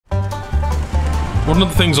One of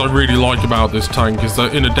the things I really like about this tank is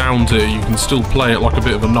that in a down tier you can still play it like a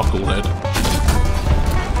bit of a knucklehead.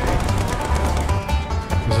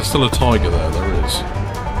 Is there still a tiger there? There is.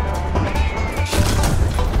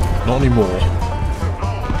 Not anymore.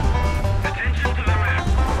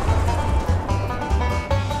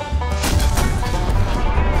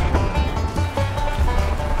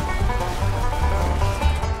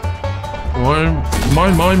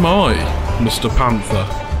 My, Mr. Panther.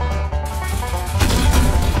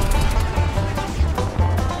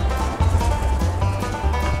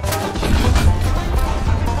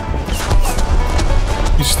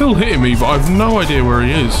 He's still hitting me, but I've no idea where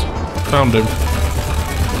he is. Found him.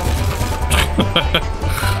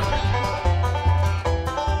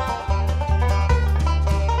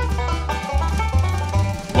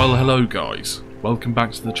 Well, hello guys. Welcome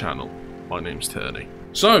back to the channel. My name's Turny.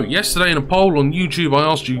 So, yesterday in a poll on YouTube I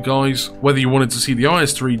asked you guys whether you wanted to see the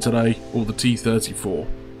IS-3 today or the T34,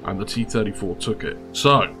 and the T34 took it.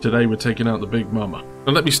 So, today we're taking out the big mama.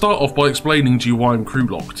 And let me start off by explaining to you why I'm crew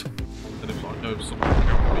locked.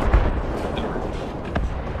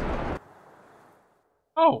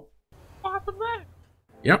 Oh, what happened there?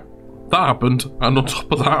 Yep, that happened, and on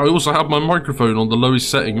top of that I also have my microphone on the lowest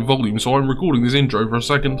setting in volume, so I'm recording this intro for a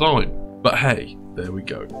second time. But hey, there we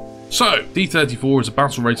go. So, T34 is a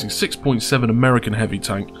battle rating 6.7 American heavy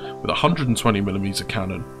tank with a 120mm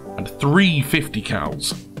cannon and 3 50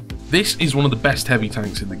 cals. This is one of the best heavy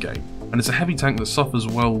tanks in the game, and it's a heavy tank that suffers,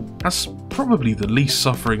 well, as probably the least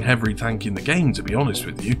suffering heavy tank in the game, to be honest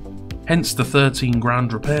with you. Hence the 13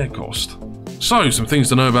 grand repair cost. So, some things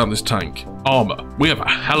to know about this tank. Armour. We have a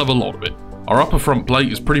hell of a lot of it. Our upper front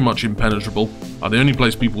plate is pretty much impenetrable, and the only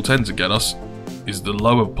place people tend to get us is the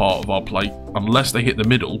lower part of our plate, unless they hit the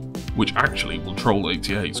middle, which actually will troll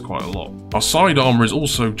 88s quite a lot. Our side armour is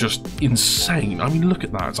also just insane. I mean, look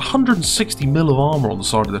at that. It's 160mm of armour on the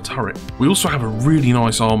side of the turret. We also have a really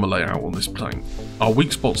nice armour layout on this tank. Our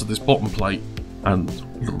weak spots are this bottom plate and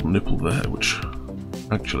a little nipple there, which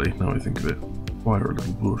actually, now I think of it, wire a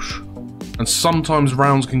little bush. And sometimes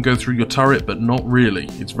rounds can go through your turret, but not really.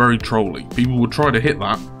 It's very trolly. People would try to hit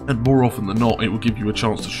that, and more often than not, it will give you a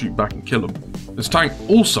chance to shoot back and kill them. This tank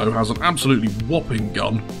also has an absolutely whopping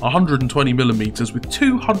gun, 120mm with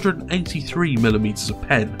 283mm of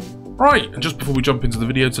pen. Right, and just before we jump into the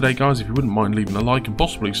video today, guys, if you wouldn't mind leaving a like and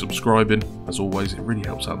possibly subscribing, as always, it really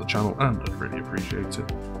helps out the channel, and I'd really appreciate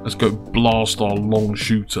it. Let's go blast our long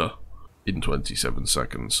shooter in 27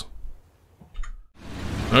 seconds.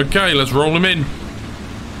 Okay, let's roll him in.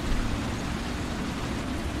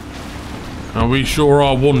 Now we sure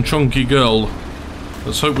are one chunky girl.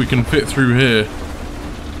 Let's hope we can fit through here.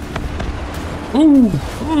 Ooh,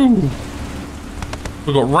 ooh.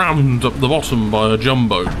 We got rammed up the bottom by a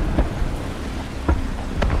jumbo.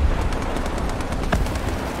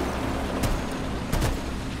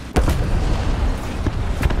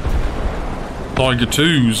 Tiger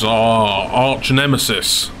 2's our arch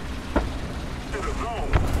nemesis.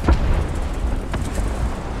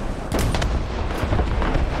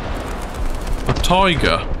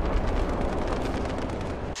 Tiger.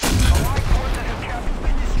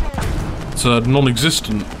 It's a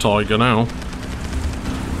non-existent tiger now.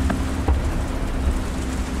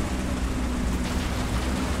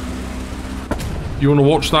 You want to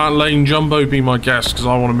watch that lane jumbo? Be my guest, because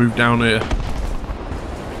I want to move down here.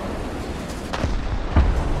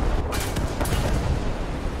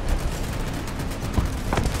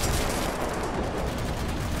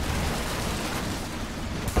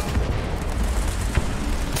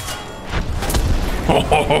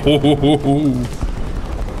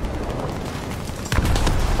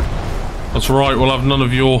 That's right, we'll have none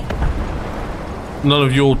of your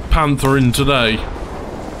panther in today.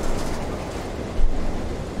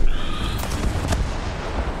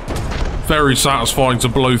 Very satisfying to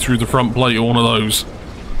blow through the front plate of one of those.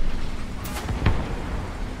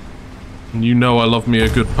 And you know I love me a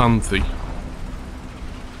good panthy.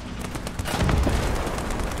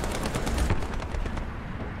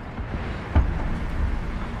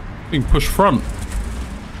 Being pushed front.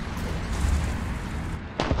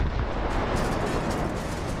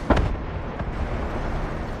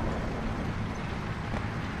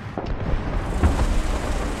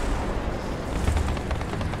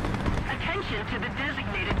 Attention to the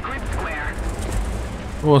designated grid square.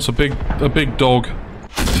 Oh, it's a big dog.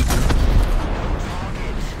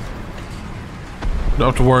 Don't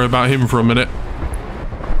have to worry about him for a minute.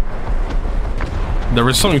 There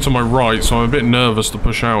is something to my right, so I'm a bit nervous to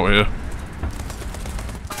push out here.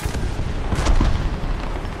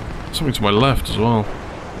 Something to my left as well.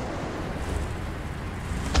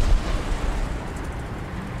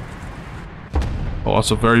 Oh,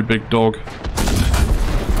 that's a very big dog.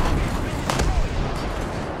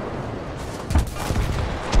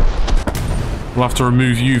 We'll have to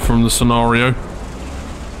remove you from the scenario.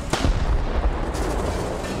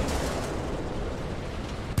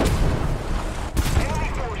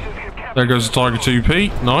 There goes the Tiger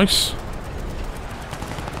 2P. Nice.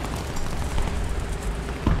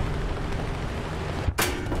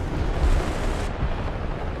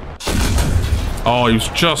 Oh, he was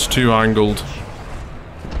just too angled.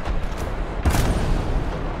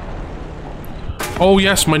 Oh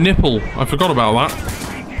yes, my nipple. I forgot about that.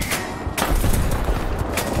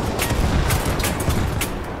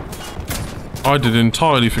 I did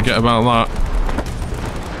entirely forget about that.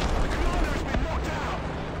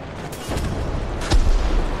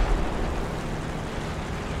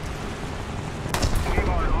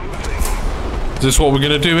 Is this what we're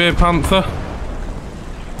gonna do here, Panther?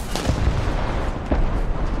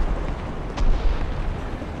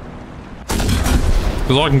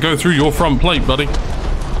 Because I can go through your front plate, buddy.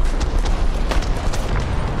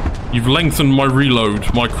 You've lengthened my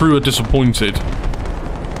reload. My crew are disappointed.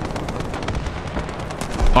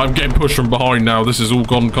 I'm getting pushed from behind now. This has all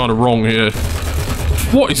gone kind of wrong here.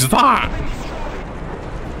 What is that?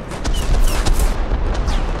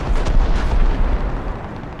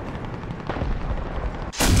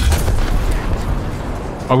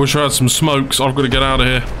 I wish I had some smokes. I've got to get out of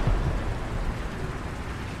here.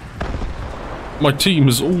 My team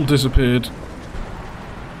has all disappeared.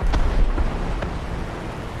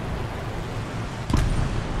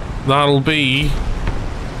 That'll be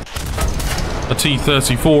a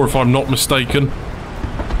T34 if I'm not mistaken.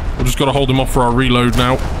 We've just got to hold him off for our reload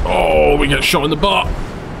now. Oh, we get shot in the butt.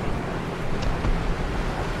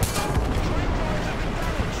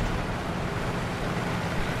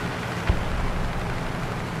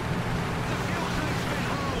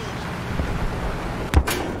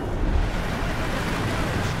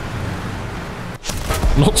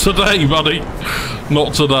 Not today, buddy.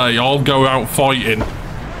 Not today. I'll go out fighting.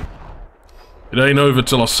 It ain't over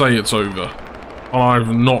till I say it's over.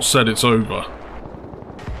 I've not said it's over.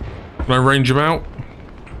 Can I range him out?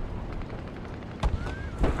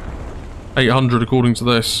 800 according to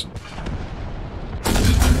this.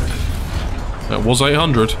 That was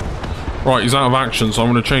 800. Right, he's out of action, so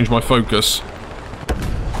I'm going to change my focus.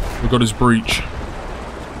 We've got his breach.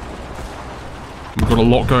 We've got a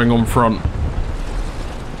lot going on front.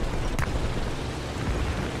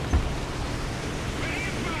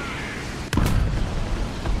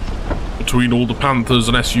 Between all the Panthers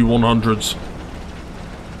and SU-100s.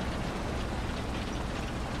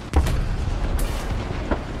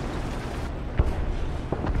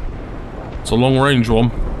 It's a long-range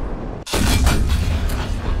one.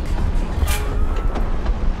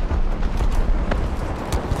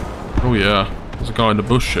 Oh yeah, there's a guy in the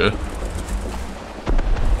bush here.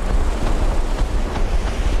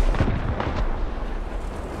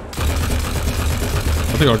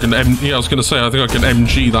 I think I can yeah, I was gonna say, I think I can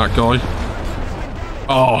MG that guy.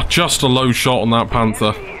 Oh, just a low shot on that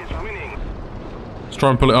Panther. Let's try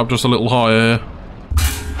and pull it up just a little higher here.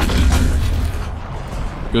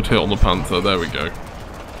 Good hit on the Panther, there we go.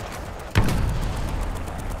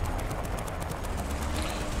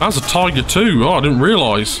 That's a Tiger 2, oh, I didn't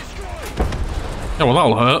realise. Yeah, well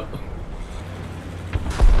that'll hurt.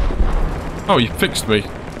 Oh, you fixed me.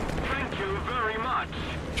 Thank you very much.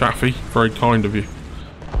 Chaffy, very kind of you.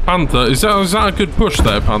 Panther, is that a good push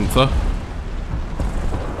there, Panther?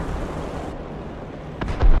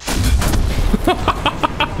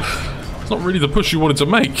 It's not really the push you wanted to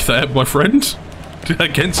make there, my friend.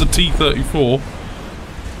 Against a T34.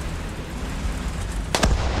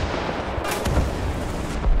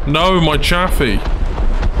 No, my Chaffy.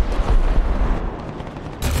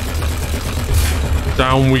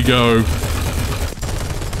 Down we go.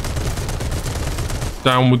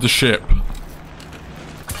 Down with the ship.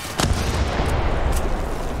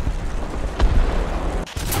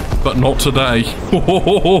 But not today.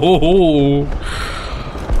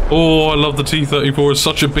 Oh, I love the T34. It's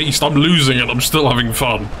such a beast. I'm losing it. I'm still having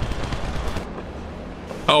fun.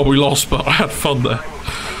 Oh, we lost, but I had fun there.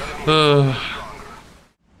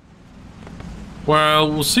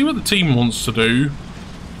 Well, we'll see what the team wants to do.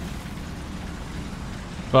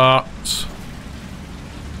 But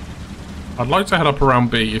I'd like to head up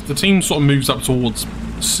around B. If the team sort of moves up towards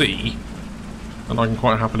C, and I can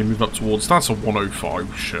quite happily move up towards... That's a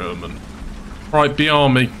 105 Sherman. Right, B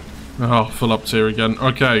Army. Oh, full up tier again.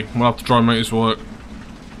 Okay, we'll have to try and make this work.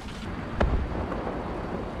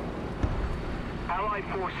 Allied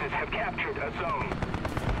forces have captured a zone.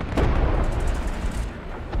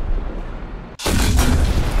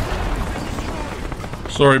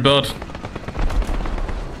 Sorry, bud.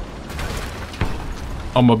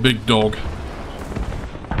 I'm a big dog.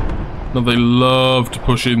 Now they love to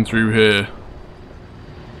push in through here.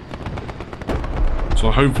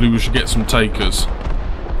 So hopefully we should get some takers.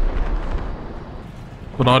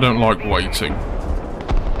 But I don't like waiting.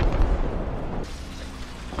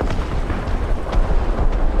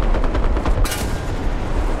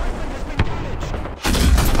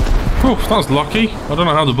 Oh, that was lucky. I don't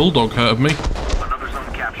know how the bulldog hurt me.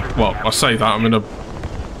 Well, I say that, I'm in a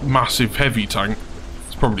massive heavy tank.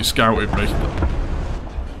 It's probably scouted me.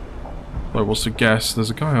 So what's the guess? There's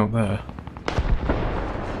a guy out there.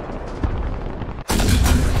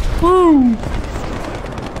 Woo!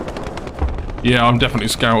 Yeah, I'm definitely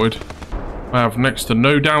scouted. I have next to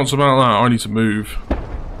no doubts about that. I need to move.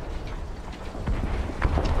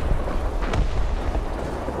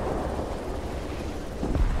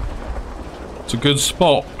 It's a good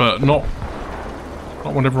spot, but not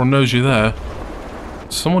when everyone knows you're there.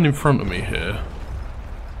 There's someone in front of me here.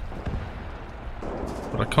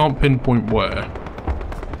 But I can't pinpoint where.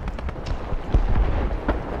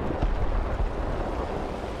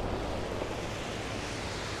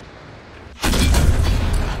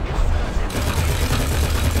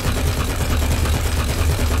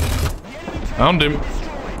 Found him.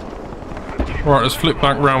 Right, let's flip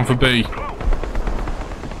back round for B.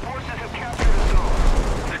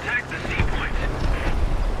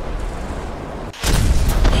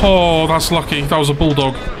 Oh, that's lucky. That was a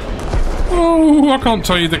bulldog. Oh, I can't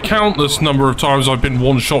tell you the countless number of times I've been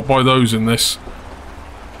one-shot by those in this.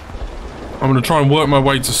 I'm going to try and work my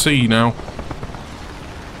way to C now.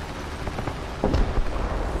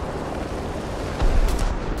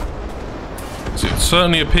 So it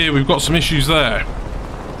certainly appears we've got some issues there.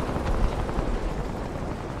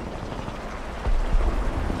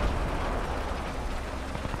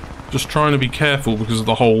 Just trying to be careful because of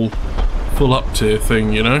the whole full up tier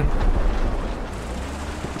thing, you know?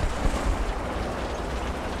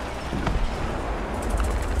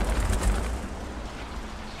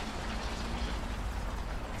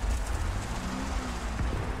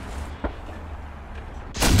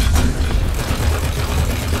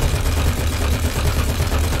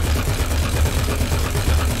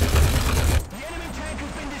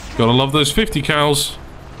 Gotta love those 50 cals.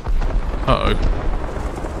 Uh-oh.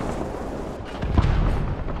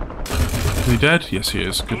 Is he dead? Yes, he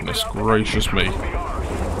is. Goodness gracious me.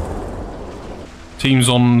 Team's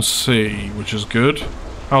on C, which is good.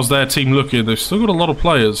 How's their team looking? They've still got a lot of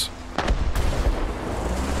players.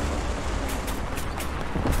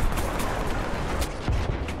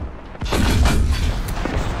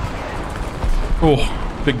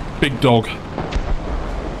 Oh, big dog.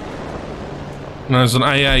 And there's an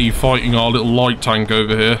AA fighting our little light tank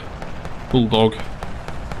over here. Bulldog.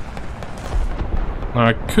 Now,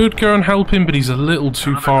 I could go and help him, but he's a little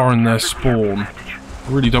too far in their spawn. I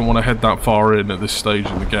really don't want to head that far in at this stage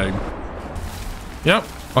in the game. Yep,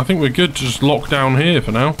 I think we're good to just lock down here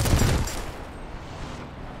for now.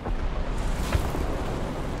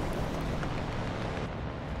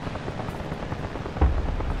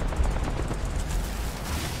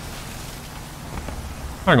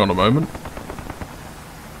 Hang on a moment.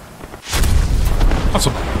 That's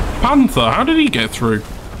a panther. How did he get through?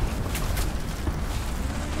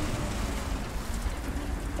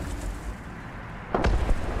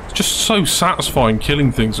 It's just so satisfying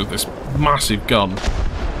killing things with this massive gun.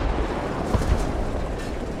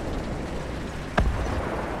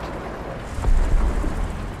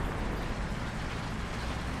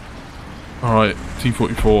 Alright,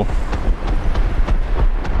 T34.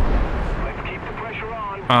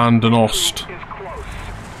 And an Ost.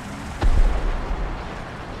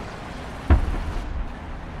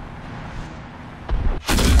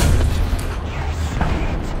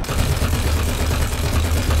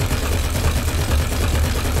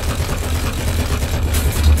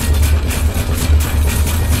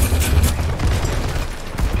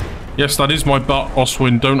 Yes, that is my butt,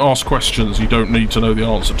 Oswin. Don't ask questions you don't need to know the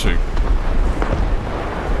answer to.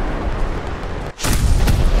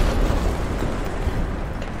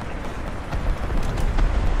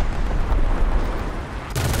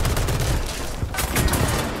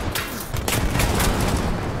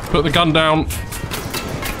 Put the gun down.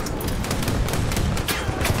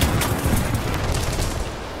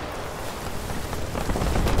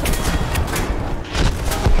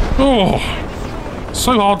 Oh.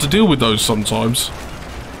 So hard to deal with those sometimes.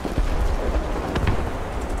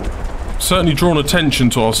 Certainly drawn attention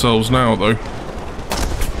to ourselves now, though.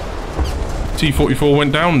 T34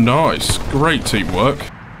 went down. Nice. Great teamwork.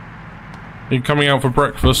 Are you coming out for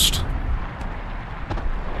breakfast?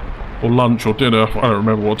 Or lunch or dinner. I don't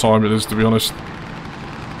remember what time it is, to be honest.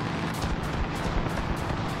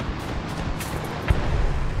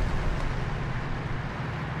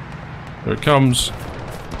 Here it comes.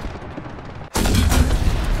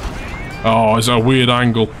 Oh, it's a weird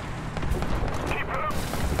angle.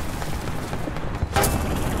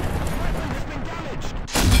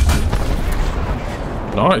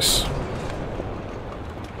 Nice.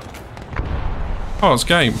 Oh, it's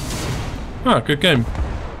game. Ah, good game.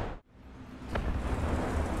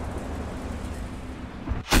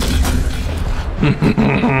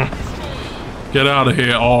 Get out of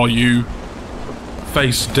here, are you?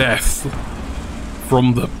 Face death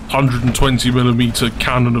from the 120mm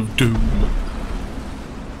cannon of doom.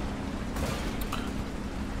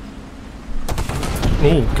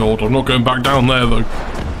 Oh god, I'm not going back down there though.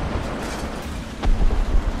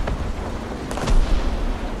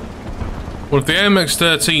 Well, if the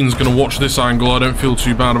AMX-13 is going to watch this angle, I don't feel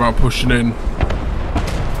too bad about pushing in.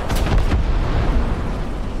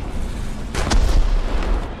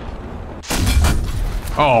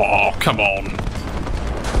 Oh, come on.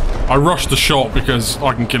 I rushed the shot because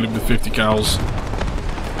I can kill him with 50 cals.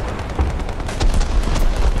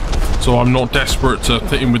 So I'm not desperate to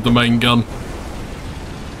hit him with the main gun.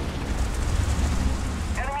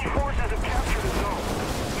 Enemy forces have captured the zone.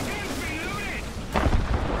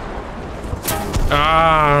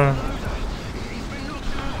 Ah,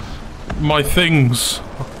 my things.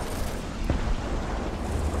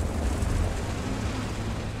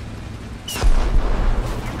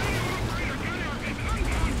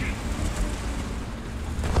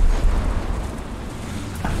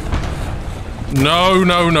 No,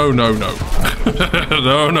 no, no, no, no.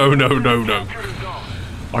 No, no, no, no, no.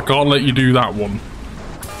 I can't let you do that one.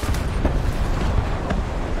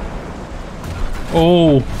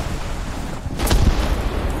 Oh.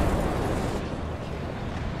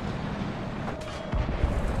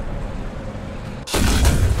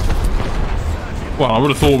 Well, I would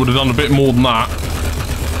have thought we'd have done a bit more than that.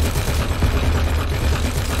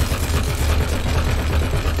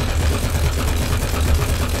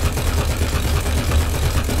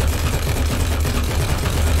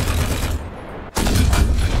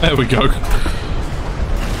 There we go. You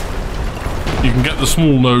can get the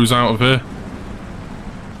small nose out of here.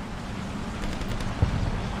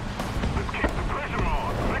 Let's keep the pressure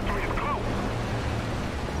on. Victory is close.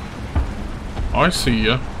 I see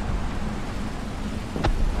ya.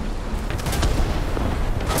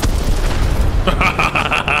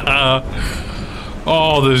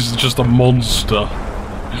 Oh, this is just a monster.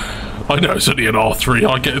 I know it's only an R3,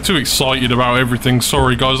 I get too excited about everything.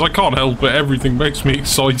 Sorry guys, I can't help it. Everything makes me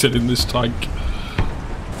excited in this tank.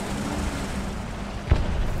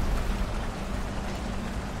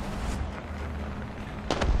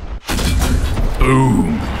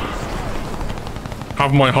 Boom.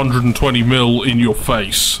 Have my 120mm in your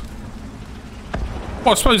face.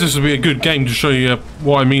 Well, I suppose this would be a good game to show you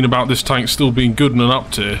what I mean about this tank still being good and an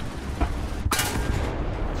up tier.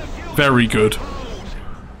 Very good.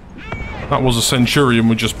 That was a Centurion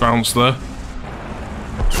we just bounced there.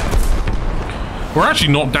 We're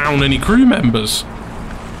actually not down any crew members.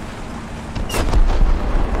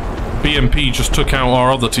 BMP just took out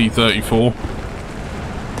our other T34.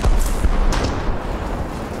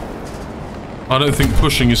 I don't think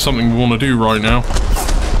pushing is something we want to do right now.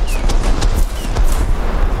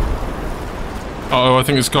 Uh-oh, I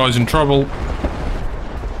think this guy's in trouble.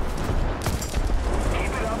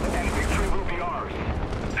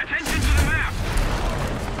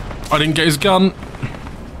 I didn't get his gun.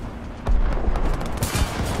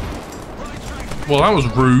 Well, that was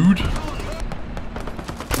rude.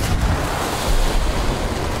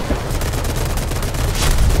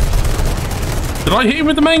 Did I hit him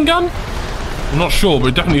with the main gun? I'm not sure, but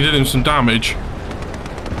it definitely did him some damage.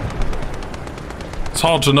 It's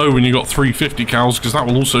hard to know when you got 350 cals, because that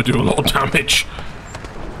will also do a lot of damage.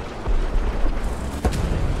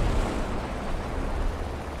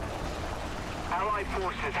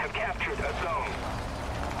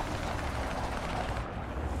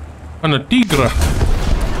 And a Tigra.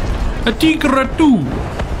 A Tigra too.